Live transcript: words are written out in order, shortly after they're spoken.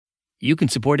You can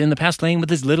support In the Past Lane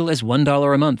with as little as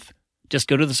 $1 a month. Just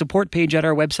go to the support page at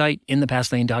our website,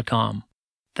 inthepastlane.com.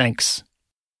 Thanks.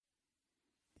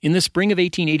 In the spring of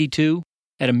 1882,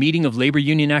 at a meeting of labor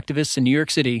union activists in New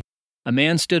York City, a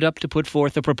man stood up to put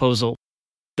forth a proposal.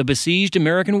 The besieged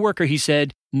American worker, he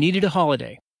said, needed a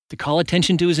holiday to call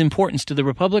attention to his importance to the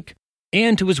Republic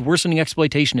and to his worsening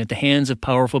exploitation at the hands of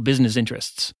powerful business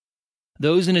interests.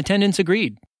 Those in attendance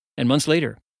agreed, and months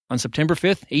later, on September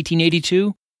 5th,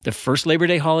 1882, the first Labor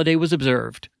Day holiday was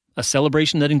observed, a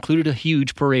celebration that included a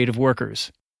huge parade of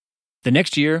workers. The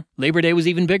next year, Labor Day was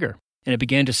even bigger, and it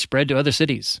began to spread to other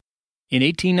cities. In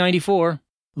 1894,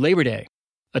 Labor Day,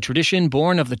 a tradition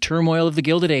born of the turmoil of the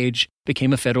Gilded Age,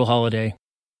 became a federal holiday.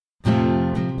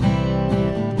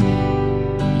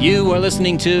 You are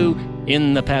listening to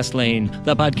In the Past Lane,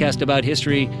 the podcast about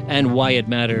history and why it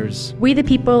matters. We, the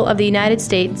people of the United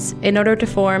States, in order to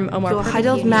form a more to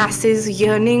huddled masses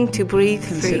yearning to breathe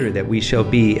free. Consider that we shall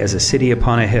be as a city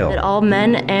upon a hill. That all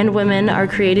men and women are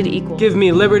created equal. Give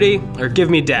me liberty or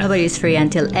give me death. Nobody's free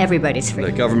until everybody's free.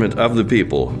 The government of the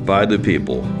people, by the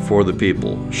people, for the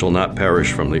people, shall not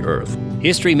perish from the earth.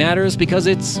 History matters because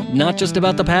it's not just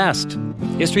about the past.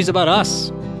 History's about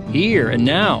us, here and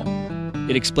now.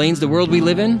 It explains the world we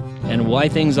live in and why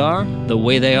things are the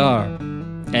way they are.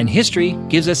 And history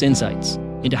gives us insights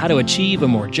into how to achieve a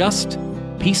more just,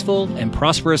 peaceful, and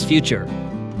prosperous future.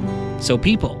 So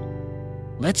people,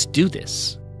 let's do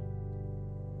this.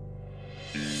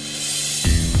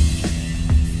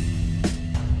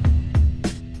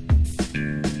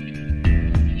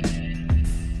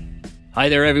 Hi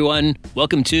there, everyone.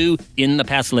 Welcome to In the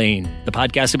Past Lane, the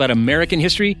podcast about American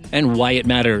history and why it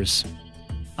matters.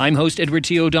 I'm host Edward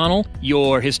T. O'Donnell,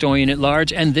 your historian at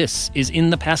large, and this is In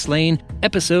the Past Lane,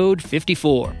 episode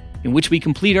 54, in which we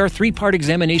complete our three-part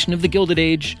examination of the Gilded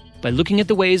Age by looking at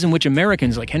the ways in which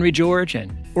Americans like Henry George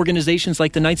and organizations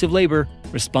like the Knights of Labor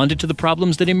responded to the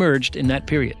problems that emerged in that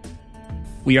period.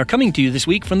 We are coming to you this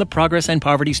week from the Progress and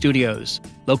Poverty Studios,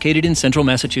 located in central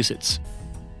Massachusetts.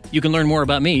 You can learn more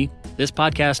about me, this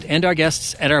podcast, and our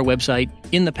guests at our website,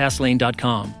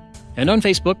 inthepastlane.com. And on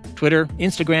Facebook, Twitter,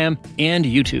 Instagram, and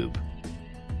YouTube.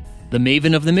 The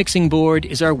maven of the mixing board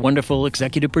is our wonderful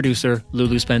executive producer,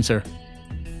 Lulu Spencer.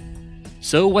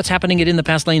 So what's happening at In the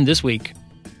Past Lane this week?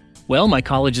 Well, my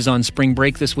college is on spring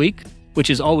break this week, which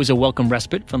is always a welcome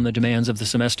respite from the demands of the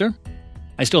semester.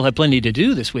 I still have plenty to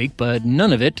do this week, but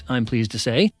none of it, I'm pleased to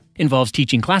say, involves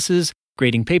teaching classes,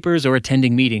 grading papers, or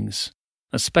attending meetings,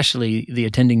 especially the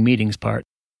attending meetings part.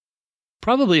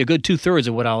 Probably a good 2/3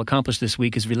 of what I'll accomplish this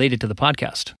week is related to the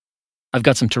podcast. I've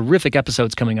got some terrific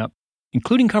episodes coming up,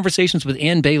 including conversations with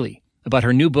Ann Bailey about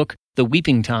her new book, The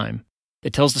Weeping Time,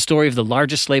 that tells the story of the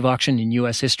largest slave auction in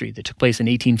U.S. history that took place in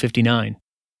 1859.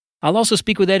 I'll also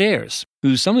speak with Ed Ayers,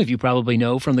 who some of you probably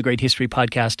know from the great history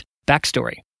podcast,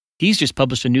 Backstory. He's just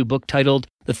published a new book titled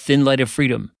The Thin Light of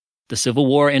Freedom, The Civil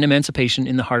War and Emancipation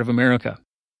in the Heart of America.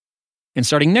 And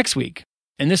starting next week,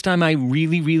 and this time I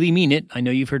really mean it, I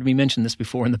know you've heard me mention this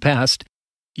before in the past,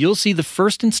 you'll see the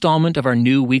first installment of our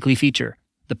new weekly feature,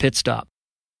 The Pit Stop.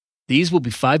 These will be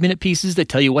 5-minute pieces that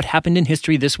tell you what happened in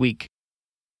history this week.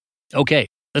 Okay,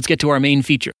 let's get to our main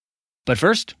feature. But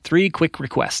first, 3 quick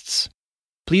requests.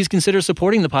 Please consider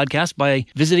supporting the podcast by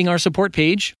visiting our support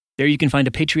page. There you can find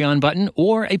a Patreon button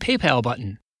or a PayPal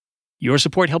button. Your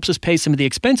support helps us pay some of the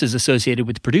expenses associated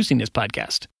with producing this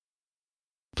podcast.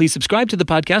 Please subscribe to the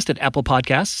podcast at Apple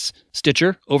Podcasts,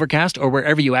 Stitcher, Overcast, or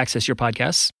wherever you access your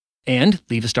podcasts, and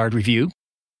leave a starred review.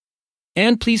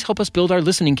 And please help us build our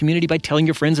listening community by telling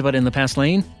your friends about In the Past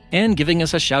Lane and giving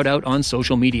us a shout out on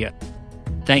social media.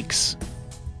 Thanks.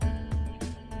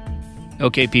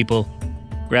 Okay, people,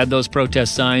 grab those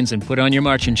protest signs and put on your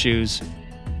marching shoes.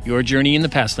 Your journey in the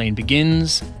Past Lane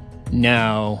begins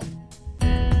now.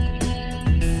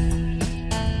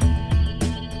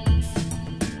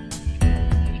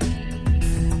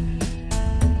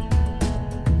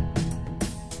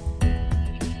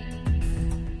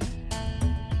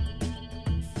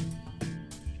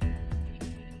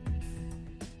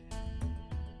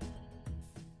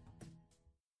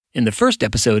 In the first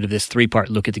episode of this 3-part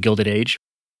look at the Gilded Age,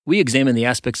 we examine the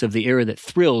aspects of the era that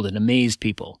thrilled and amazed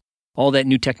people. All that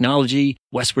new technology,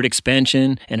 westward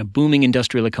expansion, and a booming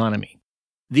industrial economy.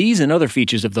 These and other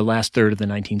features of the last third of the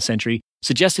 19th century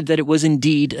suggested that it was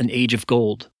indeed an age of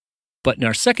gold. But in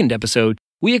our second episode,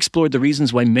 we explored the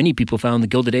reasons why many people found the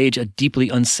Gilded Age a deeply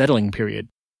unsettling period.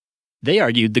 They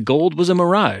argued the gold was a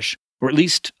mirage, or at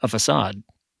least a facade.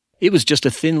 It was just a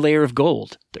thin layer of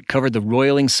gold that covered the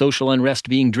roiling social unrest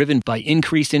being driven by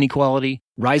increased inequality,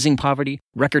 rising poverty,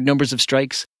 record numbers of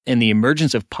strikes, and the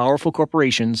emergence of powerful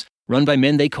corporations run by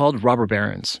men they called robber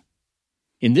barons.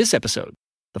 In this episode,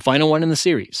 the final one in the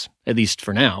series, at least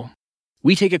for now,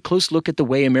 we take a close look at the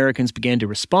way Americans began to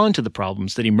respond to the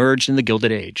problems that emerged in the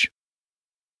Gilded Age.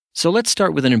 So let's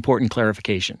start with an important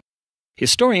clarification.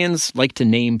 Historians like to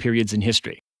name periods in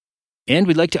history, and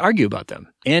we'd like to argue about them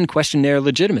and question their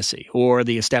legitimacy or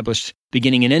the established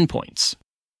beginning and end points.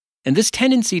 And this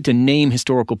tendency to name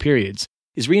historical periods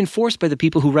is reinforced by the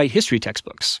people who write history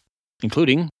textbooks,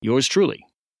 including yours truly.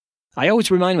 I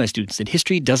always remind my students that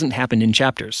history doesn't happen in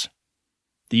chapters.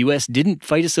 The U.S. didn't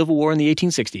fight a civil war in the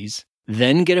 1860s,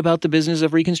 then get about the business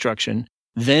of Reconstruction,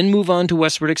 then move on to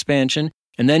westward expansion,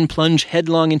 and then plunge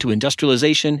headlong into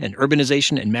industrialization and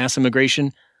urbanization and mass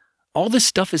immigration. All this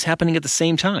stuff is happening at the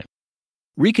same time.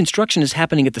 Reconstruction is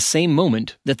happening at the same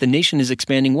moment that the nation is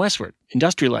expanding westward,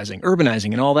 industrializing,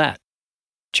 urbanizing, and all that.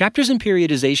 Chapters and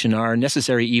periodization are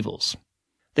necessary evils.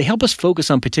 They help us focus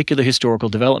on particular historical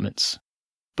developments.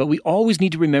 But we always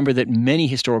need to remember that many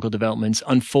historical developments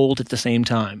unfold at the same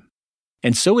time.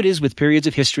 And so it is with periods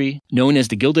of history known as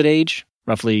the Gilded Age,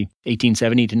 roughly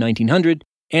 1870 to 1900,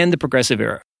 and the Progressive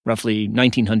Era, roughly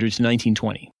 1900 to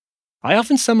 1920. I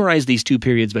often summarize these two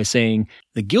periods by saying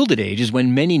the Gilded Age is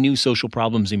when many new social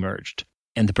problems emerged,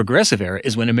 and the Progressive Era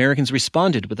is when Americans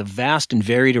responded with a vast and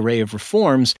varied array of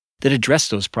reforms that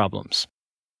addressed those problems.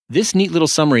 This neat little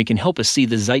summary can help us see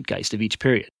the zeitgeist of each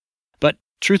period. But,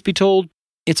 truth be told,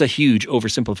 it's a huge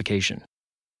oversimplification.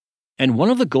 And one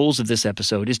of the goals of this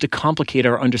episode is to complicate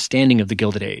our understanding of the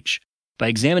Gilded Age by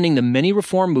examining the many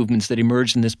reform movements that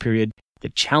emerged in this period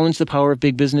that challenged the power of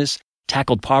big business,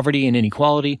 tackled poverty and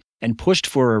inequality, and pushed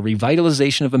for a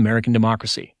revitalization of American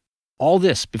democracy. All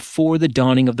this before the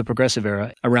dawning of the Progressive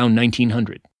Era around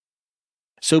 1900.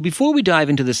 So before we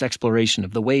dive into this exploration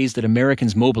of the ways that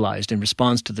Americans mobilized in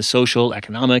response to the social,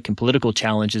 economic, and political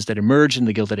challenges that emerged in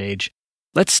the Gilded Age,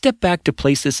 let's step back to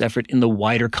place this effort in the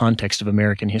wider context of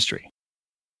American history.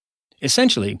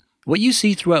 Essentially, what you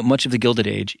see throughout much of the Gilded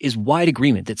Age is wide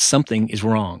agreement that something is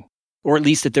wrong, or at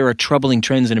least that there are troubling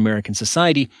trends in American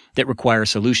society that require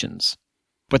solutions.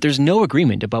 But there's no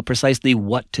agreement about precisely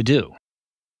what to do.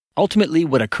 Ultimately,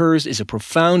 what occurs is a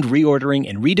profound reordering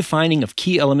and redefining of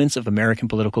key elements of American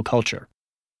political culture.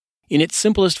 In its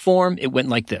simplest form, it went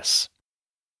like this.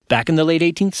 Back in the late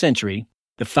 18th century,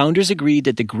 the founders agreed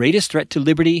that the greatest threat to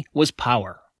liberty was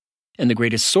power, and the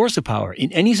greatest source of power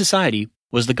in any society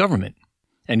was the government.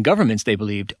 And governments, they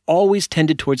believed, always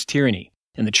tended towards tyranny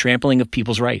and the trampling of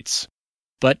people's rights.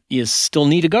 But you still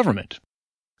need a government.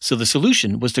 So the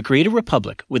solution was to create a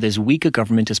republic with as weak a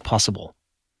government as possible.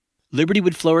 Liberty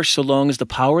would flourish so long as the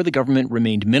power of the government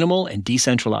remained minimal and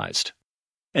decentralized.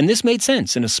 And this made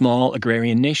sense in a small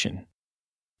agrarian nation.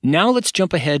 Now let's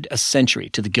jump ahead a century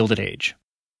to the Gilded Age.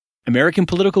 American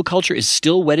political culture is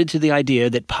still wedded to the idea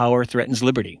that power threatens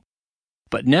liberty.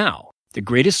 But now, the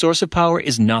greatest source of power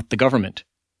is not the government.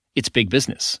 It's big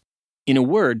business. In a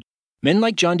word, men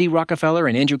like John D. Rockefeller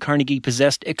and Andrew Carnegie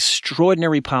possessed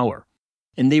extraordinary power,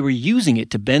 and they were using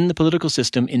it to bend the political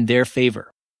system in their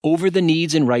favor, over the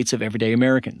needs and rights of everyday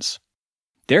Americans.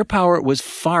 Their power was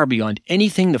far beyond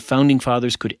anything the Founding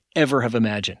Fathers could ever have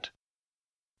imagined.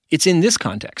 It's in this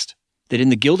context that in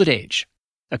the Gilded Age,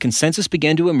 a consensus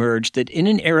began to emerge that in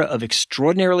an era of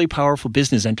extraordinarily powerful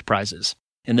business enterprises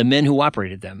and the men who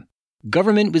operated them,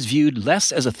 government was viewed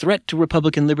less as a threat to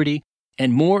Republican liberty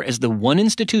and more as the one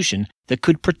institution that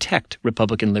could protect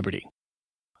Republican liberty.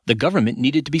 The government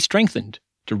needed to be strengthened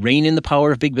to rein in the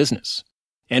power of big business,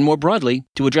 and more broadly,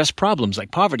 to address problems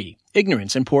like poverty,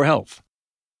 ignorance, and poor health.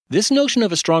 This notion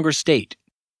of a stronger state,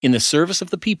 in the service of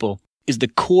the people, is the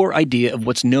core idea of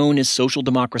what's known as social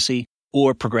democracy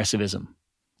or progressivism.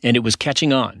 And it was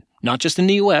catching on, not just in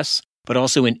the U.S., but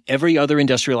also in every other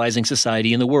industrializing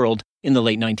society in the world in the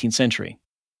late 19th century.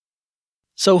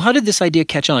 So how did this idea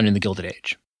catch on in the Gilded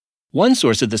Age? One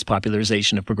source of this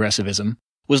popularization of progressivism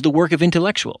was the work of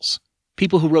intellectuals,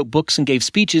 people who wrote books and gave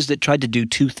speeches that tried to do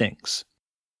two things.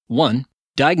 One,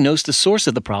 diagnose the source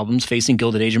of the problems facing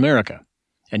Gilded Age America,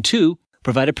 and two,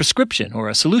 provide a prescription or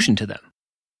a solution to them.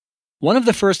 One of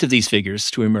the first of these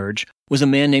figures to emerge was a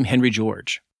man named Henry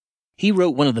George. He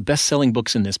wrote one of the best-selling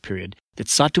books in this period that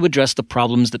sought to address the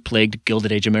problems that plagued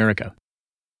Gilded Age America.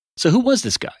 So who was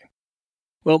this guy?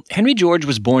 Well, Henry George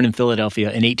was born in Philadelphia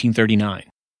in 1839,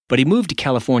 but he moved to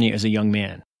California as a young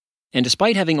man. And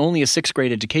despite having only a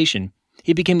sixth-grade education,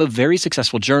 he became a very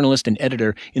successful journalist and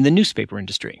editor in the newspaper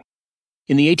industry.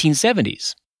 In the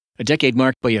 1870s, a decade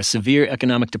marked by a severe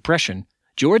economic depression,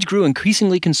 George grew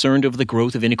increasingly concerned over the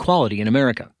growth of inequality in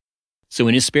America. So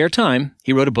in his spare time,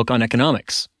 he wrote a book on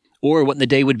economics, or what in the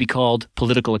day would be called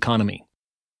political economy.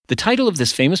 The title of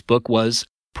this famous book was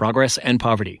Progress and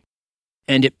Poverty.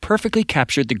 and it perfectly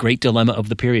captured the great dilemma of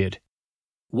the period.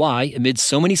 Why, amid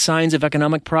so many signs of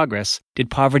economic progress,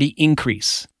 did poverty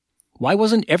increase? Why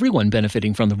wasn't everyone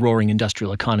benefiting from the roaring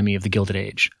industrial economy of the Gilded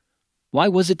Age? Why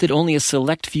was it that only a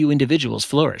select few individuals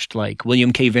flourished, like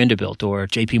William K. Vanderbilt or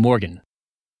J.P. Morgan?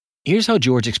 Here's how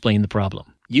George explained the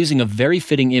problem, using a very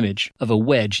fitting image of a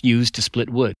wedge used to split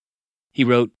wood. He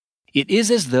wrote, "It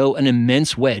is as though an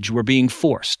immense wedge were being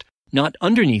forced, not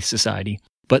underneath society,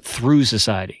 but through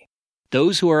society.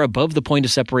 Those who are above the point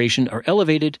of separation are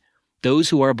elevated, those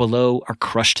who are below are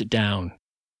crushed down."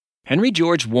 Henry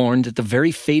George warned that the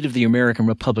very fate of the American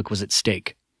Republic was at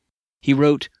stake. He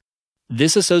wrote,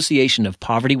 "This association of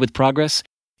poverty with progress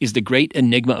is the great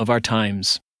enigma of our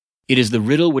times. It is the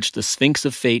riddle which the Sphinx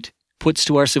of Fate puts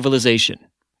to our civilization,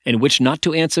 and which not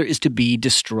to answer is to be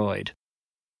destroyed."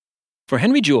 For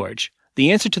Henry George, the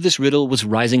answer to this riddle was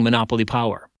rising monopoly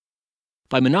power.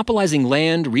 By monopolizing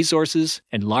land, resources,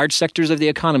 and large sectors of the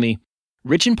economy,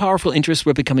 rich and powerful interests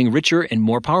were becoming richer and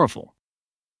more powerful.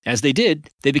 As they did,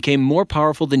 they became more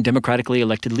powerful than democratically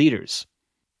elected leaders.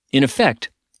 In effect,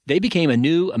 they became a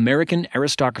new American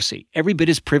aristocracy, every bit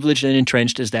as privileged and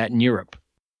entrenched as that in Europe.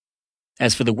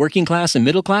 As for the working class and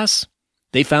middle class,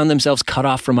 they found themselves cut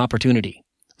off from opportunity,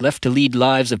 left to lead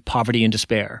lives of poverty and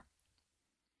despair.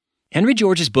 Henry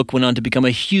George's book went on to become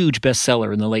a huge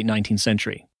bestseller in the late 19th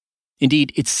century.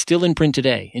 Indeed, it's still in print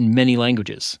today in many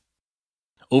languages.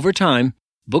 Over time,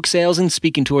 book sales and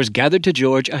speaking tours gathered to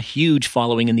George a huge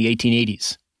following in the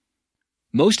 1880s.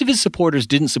 Most of his supporters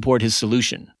didn't support his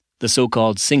solution, the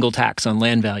so-called single tax on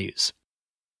land values.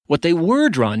 What they were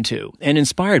drawn to and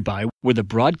inspired by were the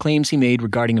broad claims he made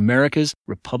regarding America's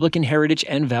Republican heritage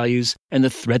and values and the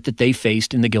threat that they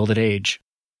faced in the Gilded Age.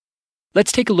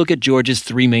 Let's take a look at George's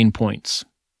three main points.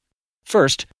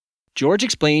 First, George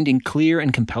explained in clear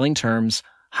and compelling terms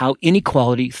how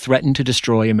inequality threatened to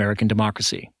destroy American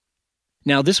democracy.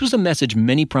 Now, this was a message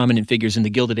many prominent figures in the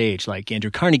Gilded Age, like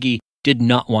Andrew Carnegie, did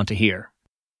not want to hear.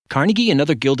 Carnegie and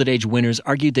other Gilded Age winners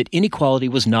argued that inequality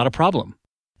was not a problem.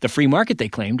 The free market, they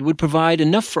claimed, would provide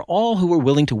enough for all who were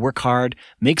willing to work hard,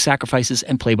 make sacrifices,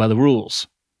 and play by the rules.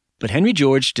 But Henry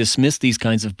George dismissed these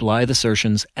kinds of blithe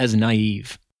assertions as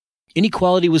naive.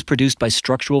 Inequality was produced by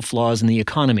structural flaws in the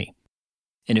economy.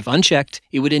 And if unchecked,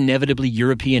 it would inevitably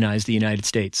Europeanize the United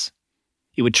States.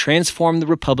 It would transform the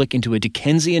Republic into a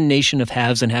Dickensian nation of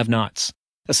haves and have-nots,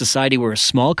 a society where a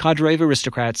small cadre of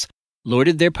aristocrats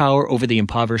lorded their power over the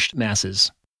impoverished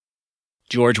masses.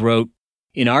 George wrote,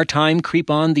 "In our time creep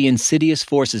on the insidious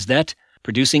forces that,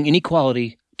 producing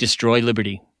inequality, destroy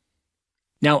liberty."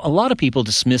 Now, a lot of people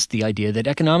dismissed the idea that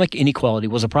economic inequality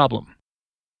was a problem.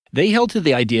 They held to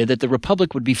the idea that the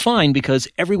Republic would be fine because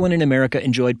everyone in America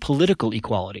enjoyed political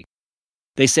equality.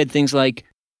 They said things like,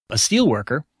 a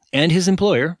steelworker and his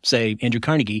employer, say Andrew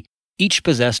Carnegie, each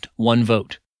possessed one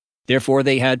vote. Therefore,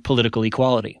 they had political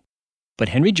equality. But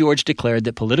Henry George declared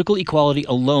that political equality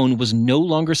alone was no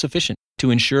longer sufficient to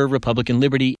ensure Republican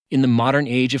liberty in the modern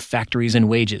age of factories and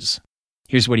wages.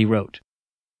 Here's what he wrote.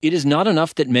 "It is not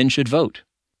enough that men should vote.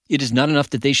 It is not enough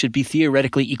that they should be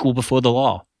theoretically equal before the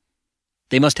law.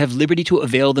 They must have liberty to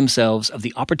avail themselves of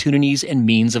the opportunities and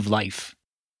means of life."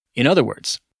 In other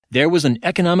words, there was an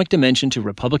economic dimension to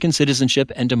Republican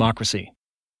citizenship and democracy.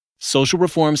 Social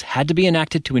reforms had to be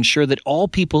enacted to ensure that all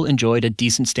people enjoyed a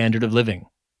decent standard of living.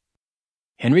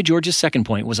 Henry George's second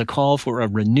point was a call for a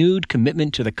renewed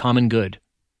commitment to the common good.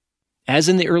 As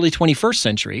in the early 21st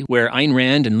century, where Ayn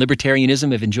Rand and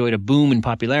libertarianism have enjoyed a boom in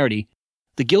popularity,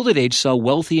 the Gilded Age saw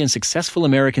wealthy and successful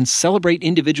Americans celebrate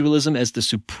individualism as the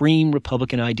supreme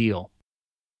Republican ideal.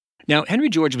 Now, Henry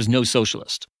George was no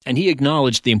socialist, and he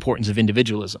acknowledged the importance of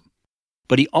individualism.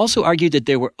 But he also argued that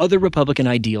there were other Republican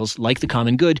ideals, like the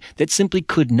common good, that simply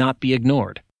could not be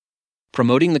ignored.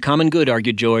 Promoting the common good,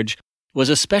 argued George, was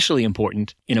especially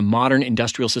important in a modern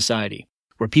industrial society,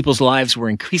 where people's lives were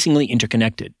increasingly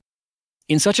interconnected.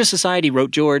 In such a society,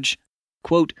 wrote George,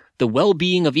 quote, "the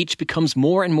well-being of each becomes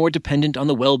more and more dependent on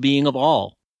the well-being of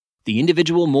all, the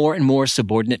individual more and more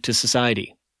subordinate to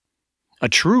society." A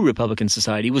true Republican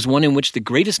society was one in which the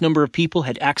greatest number of people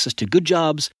had access to good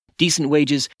jobs, decent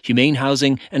wages, humane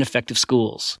housing, and effective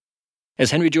schools.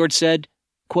 As Henry George said,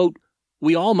 quote,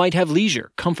 "we all might have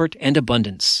leisure, comfort, and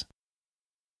abundance."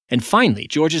 And finally,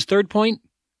 George's third point,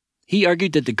 he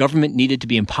argued that the government needed to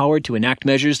be empowered to enact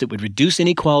measures that would reduce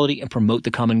inequality and promote the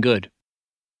common good.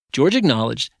 George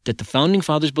acknowledged that the Founding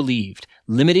Fathers believed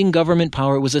limiting government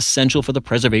power was essential for the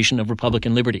preservation of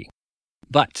Republican liberty.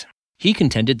 But he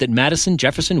contended that Madison,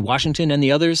 Jefferson, Washington, and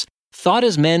the others thought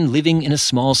as men living in a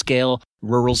small-scale,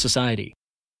 rural society.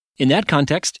 In that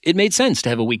context, it made sense to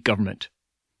have a weak government.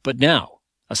 But now,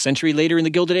 a century later in the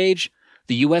Gilded Age,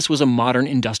 the U.S. was a modern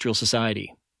industrial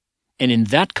society. And in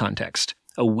that context,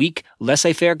 a weak,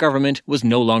 laissez-faire government was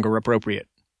no longer appropriate.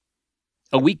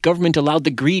 A weak government allowed the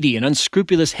greedy and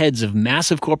unscrupulous heads of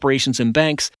massive corporations and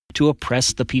banks to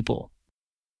oppress the people.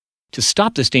 To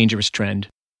stop this dangerous trend,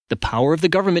 the power of the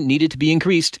government needed to be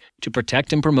increased to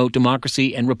protect and promote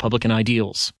democracy and Republican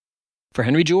ideals. For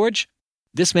Henry George,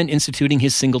 this meant instituting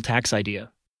his single tax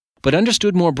idea. But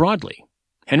understood more broadly,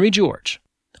 Henry George,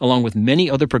 along with many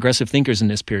other progressive thinkers in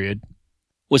this period,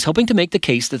 was helping to make the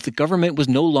case that the government was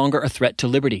no longer a threat to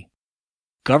liberty.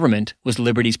 Government was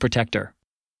liberty's protector.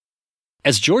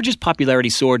 As George's popularity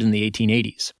soared in the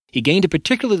 1880s, he gained a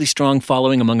particularly strong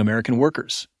following among American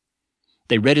workers.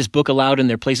 They read his book aloud in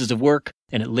their places of work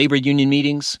and at labor union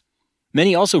meetings.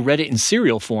 Many also read it in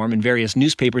serial form in various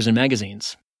newspapers and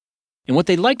magazines. And what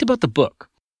they liked about the book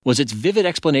was its vivid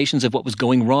explanations of what was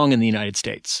going wrong in the United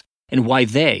States and why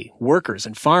they, workers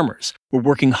and farmers, were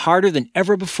working harder than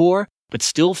ever before but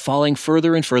still falling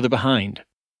further and further behind.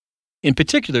 In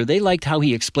particular, they liked how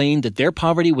he explained that their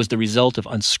poverty was the result of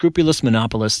unscrupulous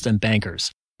monopolists and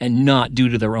bankers, and not due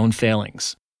to their own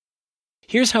failings.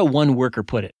 Here's how one worker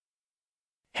put it.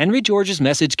 Henry George's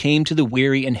message came to the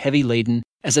weary and heavy-laden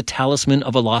as a talisman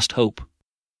of a lost hope.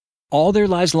 All their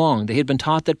lives long, they had been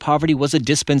taught that poverty was a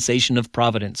dispensation of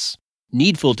providence,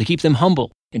 needful to keep them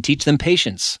humble and teach them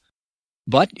patience.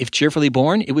 But, if cheerfully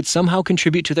borne, it would somehow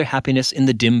contribute to their happiness in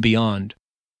the dim beyond.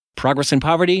 Progress in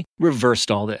poverty reversed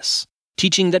all this,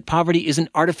 teaching that poverty is an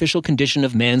artificial condition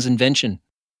of man's invention.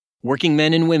 Working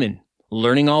men and women,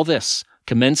 learning all this,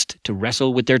 commenced to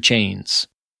wrestle with their chains.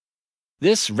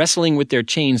 This wrestling with their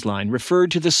chains line referred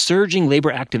to the surging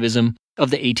labor activism of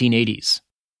the 1880s.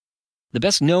 The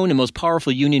best known and most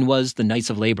powerful union was the Knights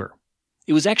of Labor.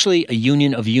 It was actually a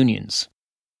union of unions.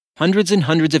 Hundreds and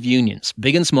hundreds of unions,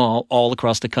 big and small, all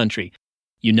across the country,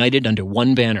 united under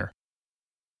one banner.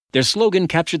 Their slogan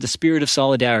captured the spirit of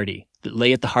solidarity that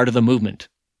lay at the heart of the movement.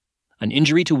 An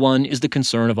injury to one is the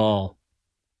concern of all.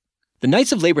 The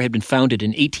Knights of Labor had been founded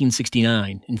in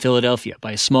 1869 in Philadelphia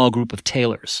by a small group of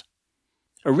tailors.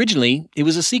 Originally, it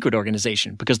was a secret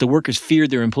organization because the workers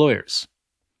feared their employers.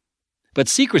 But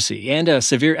secrecy and a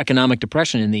severe economic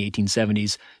depression in the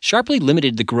 1870s sharply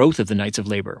limited the growth of the Knights of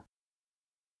Labor.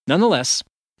 Nonetheless,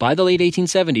 by the late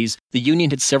 1870s, the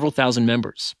union had several thousand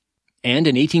members. And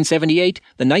in 1878,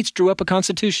 the Knights drew up a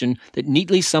constitution that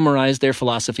neatly summarized their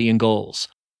philosophy and goals,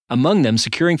 among them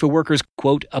securing for workers,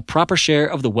 quote, a proper share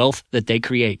of the wealth that they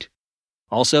create.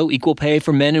 Also, equal pay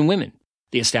for men and women,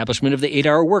 the establishment of the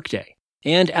 8-hour workday,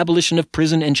 and abolition of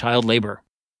prison and child labor.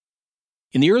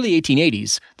 In the early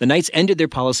 1880s, the Knights ended their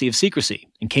policy of secrecy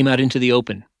and came out into the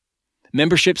open.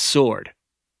 Membership soared,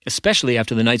 especially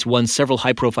after the Knights won several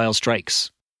high-profile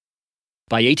strikes.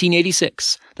 By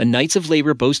 1886, the Knights of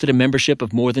Labor boasted a membership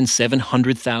of more than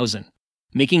 700,000,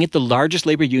 making it the largest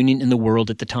labor union in the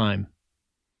world at the time.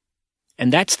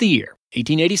 And that's the year,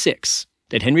 1886,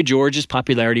 that Henry George's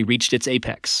popularity reached its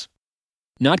apex.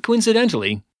 Not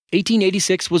coincidentally,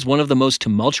 1886 was one of the most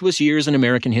tumultuous years in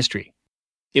American history.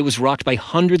 It was rocked by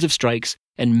hundreds of strikes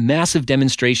and massive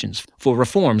demonstrations for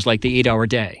reforms like the 8-hour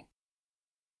day.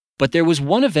 But there was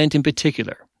one event in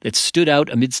particular that stood out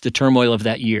amidst the turmoil of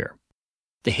that year.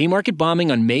 The Haymarket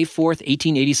bombing on May 4,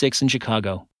 1886 in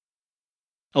Chicago.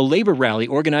 A labor rally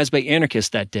organized by anarchists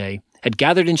that day had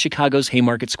gathered in Chicago's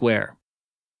Haymarket Square.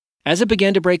 As it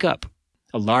began to break up,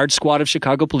 a large squad of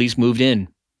Chicago police moved in.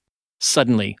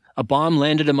 Suddenly, a bomb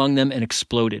landed among them and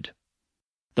exploded.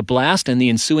 The blast and the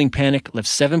ensuing panic left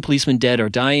 7 policemen dead or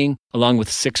dying, along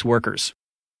with 6 workers.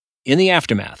 In the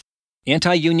aftermath,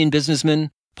 anti-union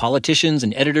businessmen, politicians,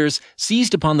 and editors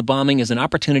seized upon the bombing as an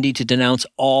opportunity to denounce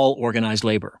all organized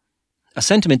labor, a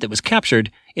sentiment that was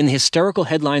captured in the hysterical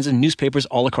headlines in newspapers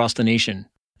all across the nation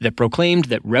that proclaimed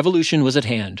that revolution was at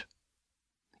hand.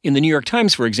 In the New York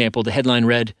Times, for example, the headline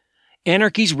read,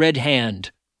 "Anarchy's Red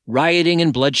Hand, Rioting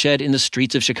and Bloodshed in the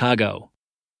Streets of Chicago."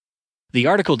 The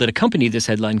article that accompanied this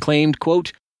headline claimed,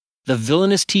 quote, "The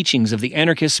villainous teachings of the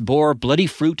anarchists bore bloody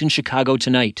fruit in Chicago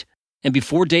tonight, and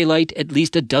before daylight at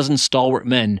least a dozen stalwart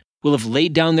men will have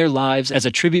laid down their lives as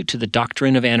a tribute to the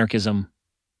doctrine of anarchism."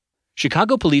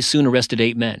 Chicago police soon arrested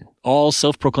 8 men, all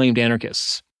self-proclaimed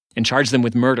anarchists, and charged them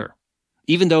with murder,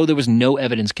 even though there was no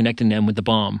evidence connecting them with the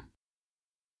bomb.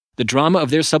 The drama of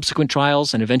their subsequent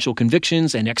trials and eventual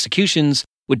convictions and executions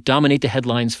would dominate the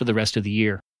headlines for the rest of the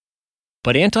year.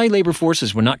 But anti-labor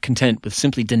forces were not content with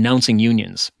simply denouncing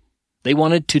unions. They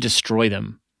wanted to destroy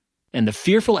them. And the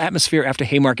fearful atmosphere after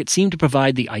Haymarket seemed to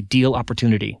provide the ideal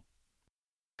opportunity.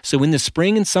 So in the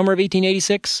spring and summer of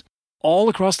 1886, all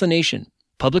across the nation,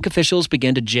 public officials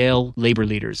began to jail labor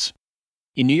leaders.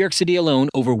 In New York City alone,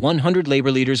 over 100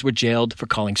 labor leaders were jailed for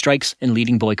calling strikes and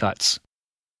leading boycotts.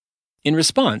 In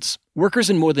response, workers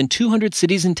in more than 200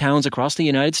 cities and towns across the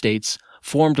United States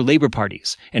formed labor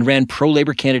parties and ran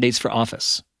pro-labor candidates for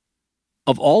office.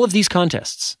 Of all of these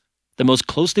contests, the most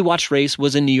closely watched race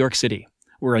was in New York City,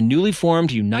 where a newly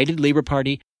formed United Labor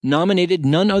Party nominated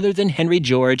none other than Henry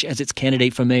George as its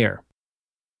candidate for mayor.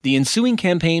 The ensuing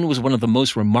campaign was one of the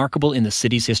most remarkable in the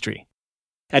city's history.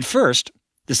 At first,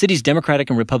 the city's Democratic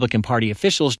and Republican Party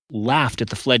officials laughed at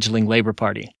the fledgling Labor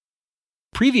Party.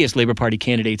 Previous Labor Party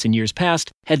candidates in years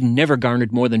past had never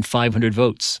garnered more than 500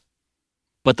 votes.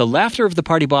 But the laughter of the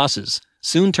party bosses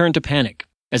soon turned to panic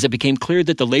as it became clear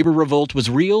that the labor revolt was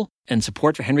real and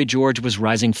support for Henry George was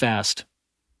rising fast.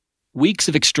 Weeks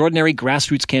of extraordinary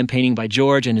grassroots campaigning by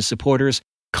George and his supporters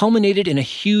culminated in a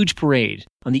huge parade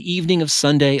on the evening of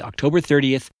Sunday, October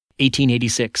 30th,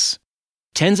 1886.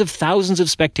 Tens of thousands of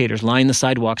spectators lined the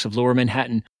sidewalks of Lower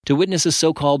Manhattan to witness a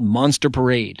so-called monster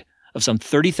parade of some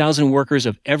 30,000 workers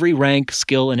of every rank,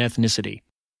 skill, and ethnicity,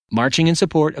 marching in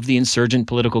support of the insurgent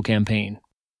political campaign.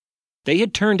 They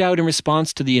had turned out in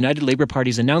response to the United Labor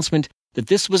Party's announcement that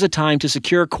this was a time to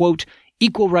secure, quote,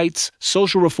 equal rights,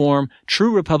 social reform,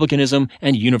 true republicanism,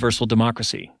 and universal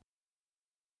democracy.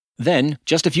 Then,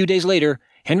 just a few days later,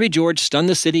 Henry George stunned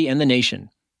the city and the nation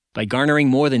by garnering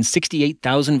more than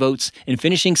 68,000 votes and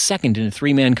finishing second in a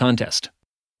three-man contest.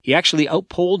 He actually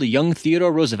outpolled a young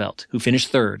Theodore Roosevelt, who finished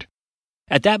third.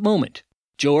 At that moment,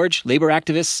 George, labor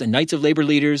activists, and Knights of Labor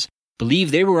leaders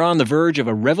believed they were on the verge of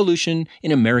a revolution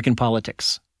in American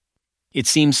politics. It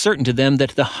seemed certain to them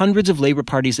that the hundreds of labor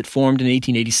parties that formed in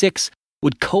 1886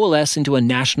 would coalesce into a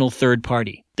national third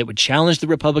party that would challenge the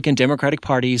Republican Democratic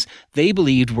parties they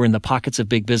believed were in the pockets of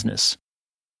big business.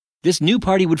 This new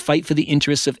party would fight for the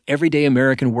interests of everyday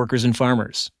American workers and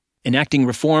farmers, enacting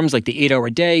reforms like the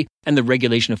 8-hour day and the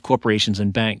regulation of corporations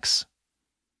and banks.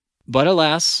 But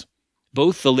alas,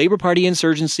 both the Labor Party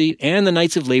insurgency and the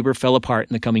Knights of Labor fell apart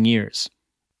in the coming years,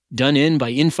 done in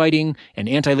by infighting and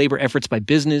anti-labor efforts by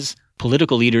business,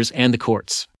 political leaders, and the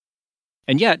courts.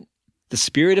 And yet, the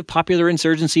spirit of popular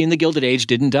insurgency in the Gilded Age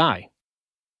didn't die.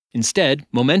 Instead,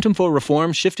 momentum for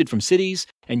reform shifted from cities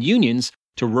and unions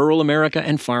to rural America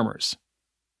and farmers.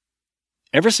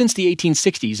 Ever since the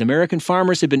 1860s, American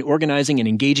farmers had been organizing and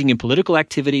engaging in political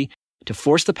activity to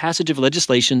force the passage of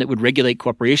legislation that would regulate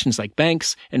corporations like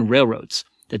banks and railroads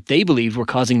that they believed were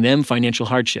causing them financial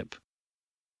hardship.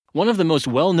 One of the most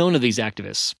well-known of these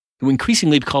activists, who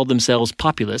increasingly called themselves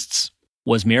populists,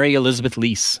 was Mary Elizabeth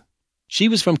Lease. She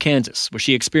was from Kansas, where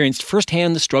she experienced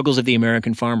firsthand the struggles of the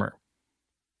American farmer.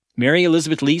 Mary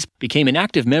Elizabeth Lease became an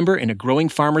active member in a growing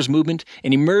farmers' movement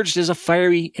and emerged as a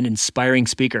fiery and inspiring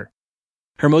speaker.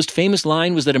 Her most famous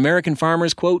line was that American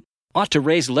farmers, quote, ought to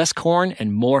raise less corn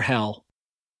and more hell.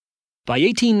 By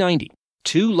 1890,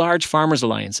 two large farmers'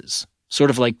 alliances, sort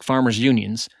of like farmers'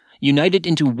 unions, united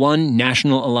into one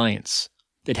national alliance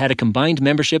that had a combined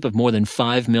membership of more than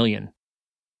 5 million.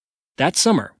 That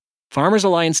summer, Farmers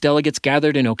Alliance delegates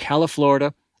gathered in Ocala,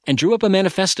 Florida, and drew up a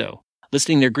manifesto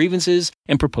listing their grievances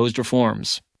and proposed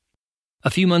reforms. A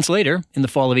few months later, in the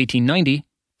fall of 1890,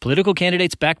 political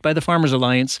candidates backed by the Farmers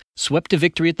Alliance swept to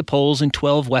victory at the polls in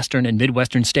 12 western and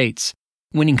midwestern states,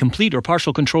 winning complete or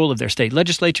partial control of their state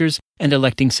legislatures and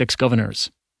electing 6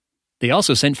 governors. They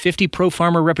also sent 50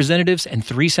 pro-farmer representatives and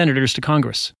 3 senators to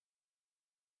Congress.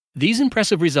 These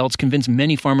impressive results convinced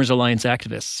many Farmers Alliance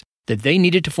activists that they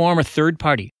needed to form a third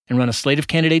party and run a slate of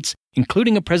candidates,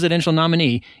 including a presidential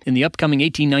nominee, in the upcoming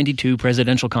 1892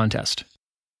 presidential contest.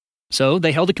 So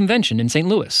they held a convention in St.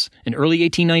 Louis in early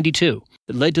 1892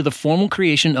 that led to the formal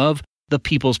creation of the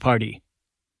People's Party.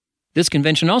 This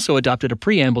convention also adopted a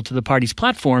preamble to the party's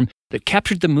platform that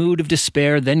captured the mood of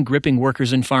despair then gripping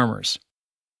workers and farmers.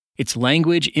 Its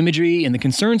language, imagery, and the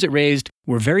concerns it raised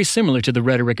were very similar to the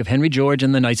rhetoric of Henry George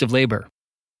and the Knights of Labor.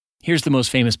 Here's the most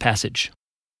famous passage.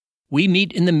 We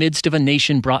meet in the midst of a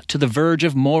nation brought to the verge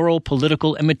of moral,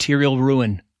 political, and material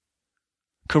ruin.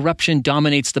 Corruption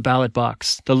dominates the ballot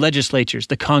box, the legislatures,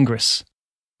 the Congress.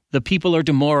 The people are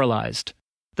demoralized.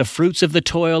 The fruits of the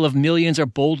toil of millions are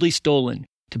boldly stolen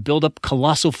to build up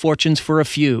colossal fortunes for a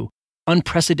few,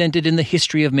 unprecedented in the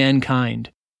history of mankind.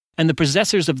 And the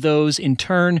possessors of those, in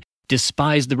turn,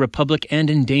 despise the republic and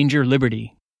endanger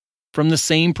liberty. From the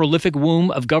same prolific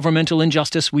womb of governmental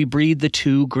injustice we breed the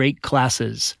two great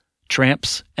classes,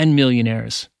 tramps and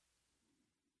millionaires.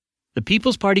 The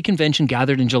People's Party Convention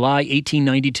gathered in July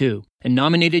 1892 and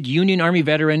nominated Union Army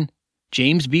veteran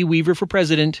James B. Weaver for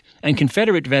president and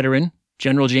Confederate veteran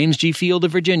General James G. Field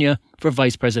of Virginia for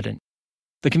vice president.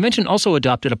 The convention also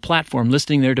adopted a platform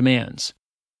listing their demands,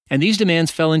 and these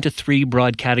demands fell into 3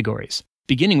 broad categories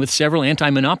beginning with several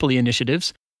anti-monopoly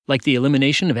initiatives, like the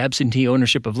elimination of absentee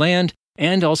ownership of land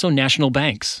and also national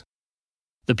banks.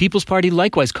 The People's Party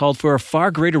likewise called for a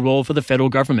far greater role for the federal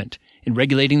government in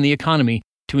regulating the economy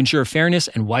to ensure fairness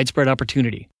and widespread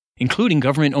opportunity, including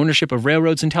government ownership of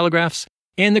railroads and telegraphs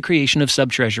and the creation of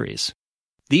sub-treasuries.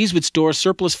 These would store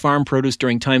surplus farm produce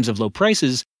during times of low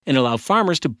prices and allow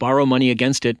farmers to borrow money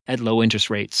against it at low interest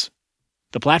rates.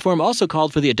 The platform also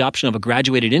called for the adoption of a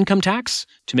graduated income tax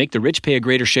to make the rich pay a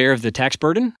greater share of the tax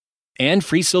burden, and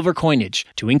free silver coinage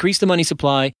to increase the money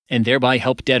supply and thereby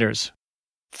help debtors.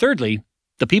 Thirdly,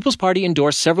 the People's Party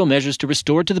endorsed several measures to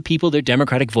restore to the people their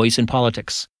democratic voice in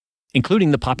politics,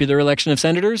 including the popular election of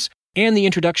senators and the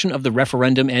introduction of the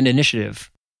referendum and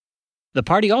initiative. The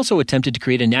party also attempted to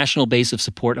create a national base of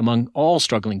support among all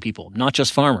struggling people, not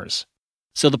just farmers.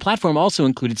 So the platform also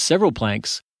included several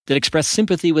planks that expressed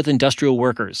sympathy with industrial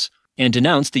workers and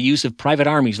denounced the use of private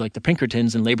armies like the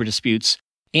Pinkertons in labor disputes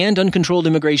and uncontrolled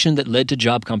immigration that led to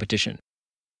job competition.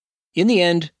 In the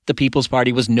end, the People's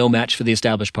Party was no match for the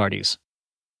established parties.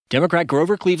 Democrat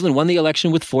Grover Cleveland won the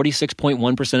election with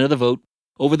 46.1% of the vote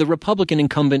over the Republican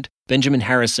incumbent Benjamin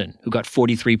Harrison, who got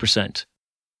 43%.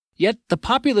 Yet the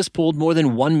Populists polled more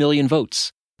than 1 million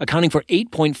votes, accounting for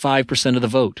 8.5% of the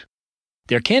vote.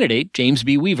 Their candidate, James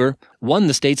B. Weaver, won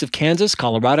the states of Kansas,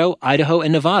 Colorado, Idaho,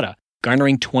 and Nevada,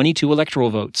 garnering 22 electoral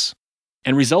votes.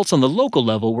 And results on the local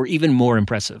level were even more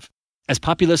impressive, as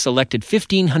Populists elected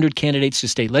 1,500 candidates to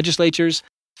state legislatures,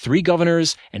 3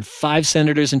 governors, and 5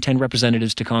 senators and 10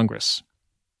 representatives to Congress.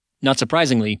 Not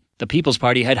surprisingly, the People's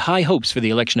Party had high hopes for the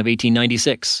election of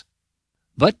 1896.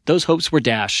 But those hopes were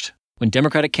dashed when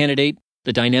Democratic candidate,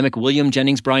 the dynamic William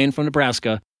Jennings Bryan from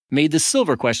Nebraska, made the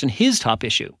silver question his top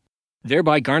issue,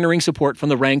 thereby garnering support from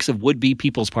the ranks of would-be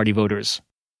People's Party voters.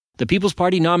 The People's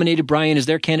Party nominated Bryan as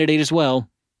their candidate as well,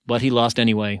 but he lost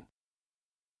anyway.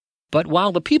 But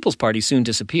while the People's Party soon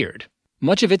disappeared,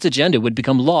 much of its agenda would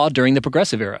become law during the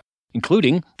Progressive Era,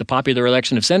 including the popular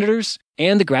election of senators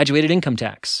and the graduated income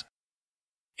tax.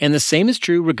 And the same is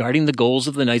true regarding the goals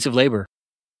of the Knights of Labor.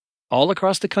 All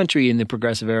across the country in the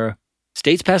Progressive Era,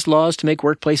 states passed laws to make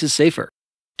workplaces safer,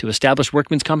 to establish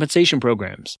workmen's compensation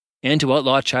programs, and to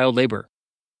outlaw child labor.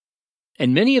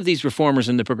 And many of these reformers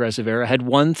in the Progressive Era had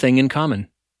one thing in common.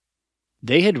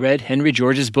 They had read Henry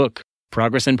George's book,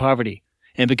 Progress and Poverty,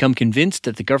 and become convinced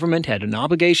that the government had an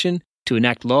obligation to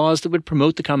enact laws that would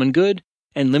promote the common good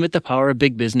and limit the power of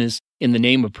big business in the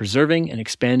name of preserving and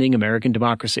expanding American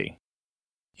democracy.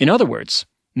 In other words,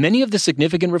 many of the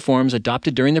significant reforms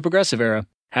adopted during the Progressive Era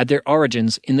had their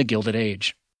origins in the Gilded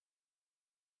Age.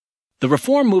 The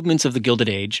reform movements of the Gilded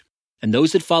Age, and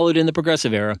those that followed in the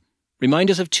Progressive Era, remind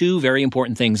us of 2 very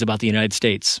important things about the United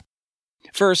States.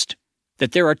 First,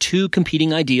 that there are 2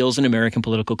 competing ideals in American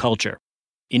political culture: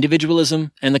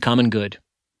 individualism and the common good.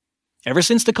 Ever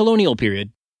since the colonial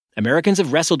period, Americans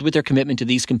have wrestled with their commitment to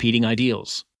these competing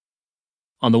ideals.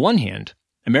 On the one hand,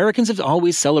 Americans have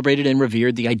always celebrated and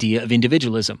revered the idea of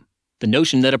individualism, the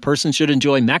notion that a person should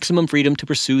enjoy maximum freedom to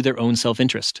pursue their own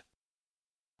self-interest.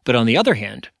 But on the other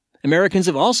hand, Americans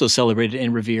have also celebrated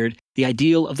and revered the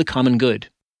ideal of the common good,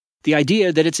 the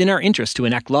idea that it's in our interest to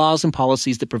enact laws and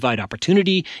policies that provide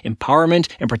opportunity,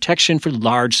 empowerment, and protection for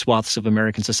large swaths of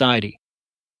American society.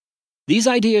 These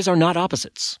ideas are not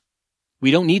opposites.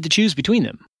 We don't need to choose between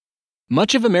them.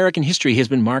 Much of American history has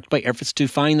been marked by efforts to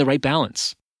find the right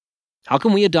balance. How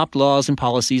can we adopt laws and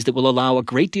policies that will allow a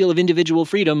great deal of individual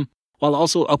freedom while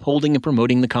also upholding and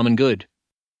promoting the common good?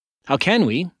 How can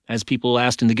we, as people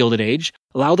asked in the Gilded Age,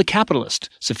 allow the capitalist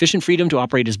sufficient freedom to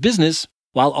operate his business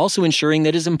while also ensuring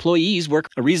that his employees work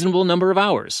a reasonable number of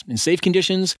hours in safe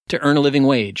conditions to earn a living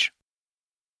wage?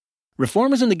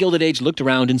 Reformers in the Gilded Age looked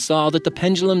around and saw that the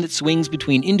pendulum that swings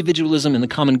between individualism and the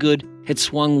common good had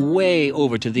swung way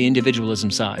over to the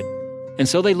individualism side. And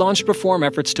so they launched reform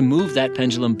efforts to move that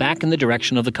pendulum back in the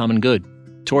direction of the common good,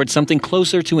 towards something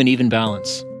closer to an even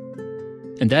balance.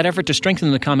 And that effort to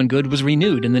strengthen the common good was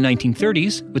renewed in the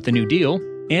 1930s with the New Deal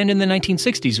and in the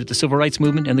 1960s with the Civil Rights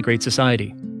Movement and the Great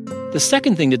Society. The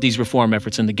second thing that these reform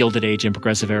efforts in the Gilded Age and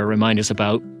Progressive Era remind us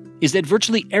about is that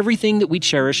virtually everything that we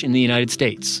cherish in the United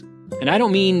States, and I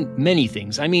don't mean many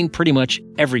things, I mean pretty much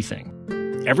everything.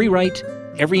 Every right,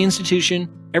 every institution,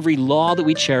 every law that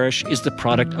we cherish is the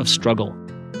product of struggle.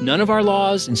 None of our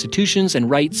laws, institutions, and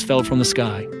rights fell from the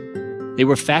sky. They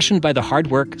were fashioned by the hard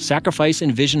work, sacrifice,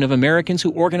 and vision of Americans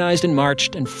who organized and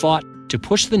marched and fought to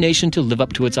push the nation to live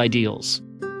up to its ideals,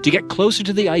 to get closer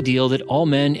to the ideal that all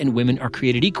men and women are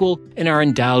created equal and are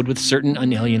endowed with certain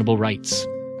unalienable rights.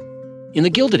 In the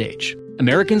Gilded Age,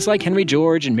 Americans like Henry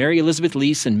George and Mary Elizabeth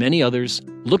Lease and many others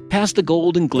looked past the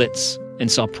gold and glitz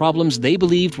and saw problems they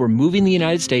believed were moving the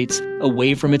United States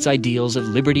away from its ideals of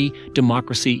liberty,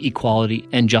 democracy, equality,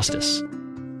 and justice.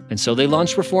 And so they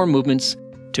launched reform movements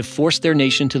to force their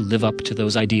nation to live up to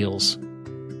those ideals.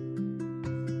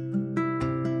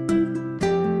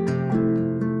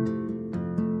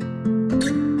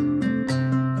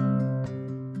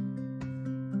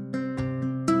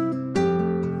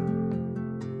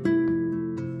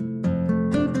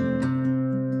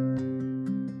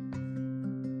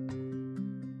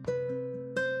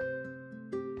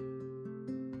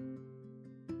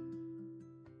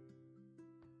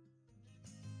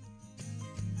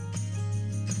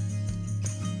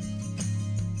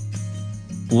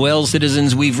 Well,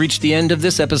 citizens, we've reached the end of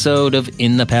this episode of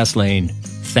In the Past Lane.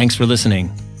 Thanks for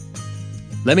listening.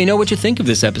 Let me know what you think of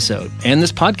this episode and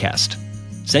this podcast.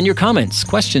 Send your comments,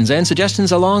 questions, and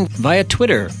suggestions along via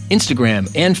Twitter,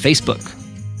 Instagram, and Facebook.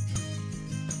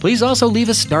 Please also leave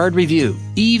a starred review,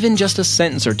 even just a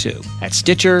sentence or two, at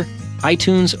Stitcher,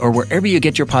 iTunes, or wherever you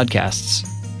get your podcasts.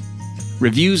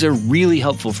 Reviews are really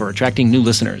helpful for attracting new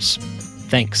listeners.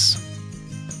 Thanks.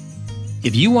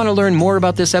 If you want to learn more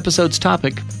about this episode's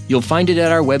topic, you'll find it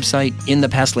at our website,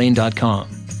 inthepastlane.com.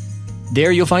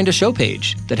 There you'll find a show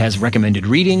page that has recommended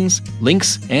readings,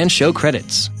 links, and show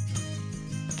credits.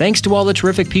 Thanks to all the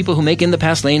terrific people who make In the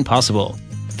Past Lane possible.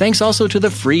 Thanks also to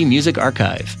the Free Music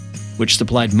Archive, which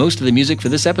supplied most of the music for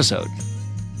this episode.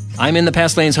 I'm In the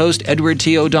Past Lane's host, Edward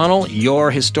T. O'Donnell, your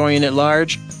historian at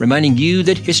large, reminding you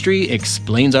that history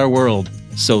explains our world,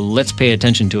 so let's pay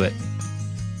attention to it.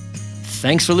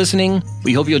 Thanks for listening.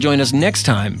 We hope you'll join us next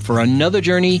time for another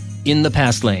journey in the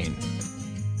Past Lane.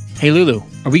 Hey, Lulu,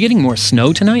 are we getting more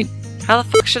snow tonight? How the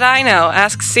fuck should I know?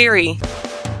 Ask Siri.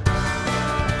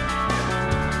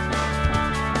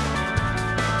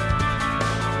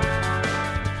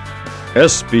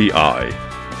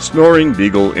 SBI, Snoring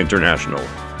Beagle International.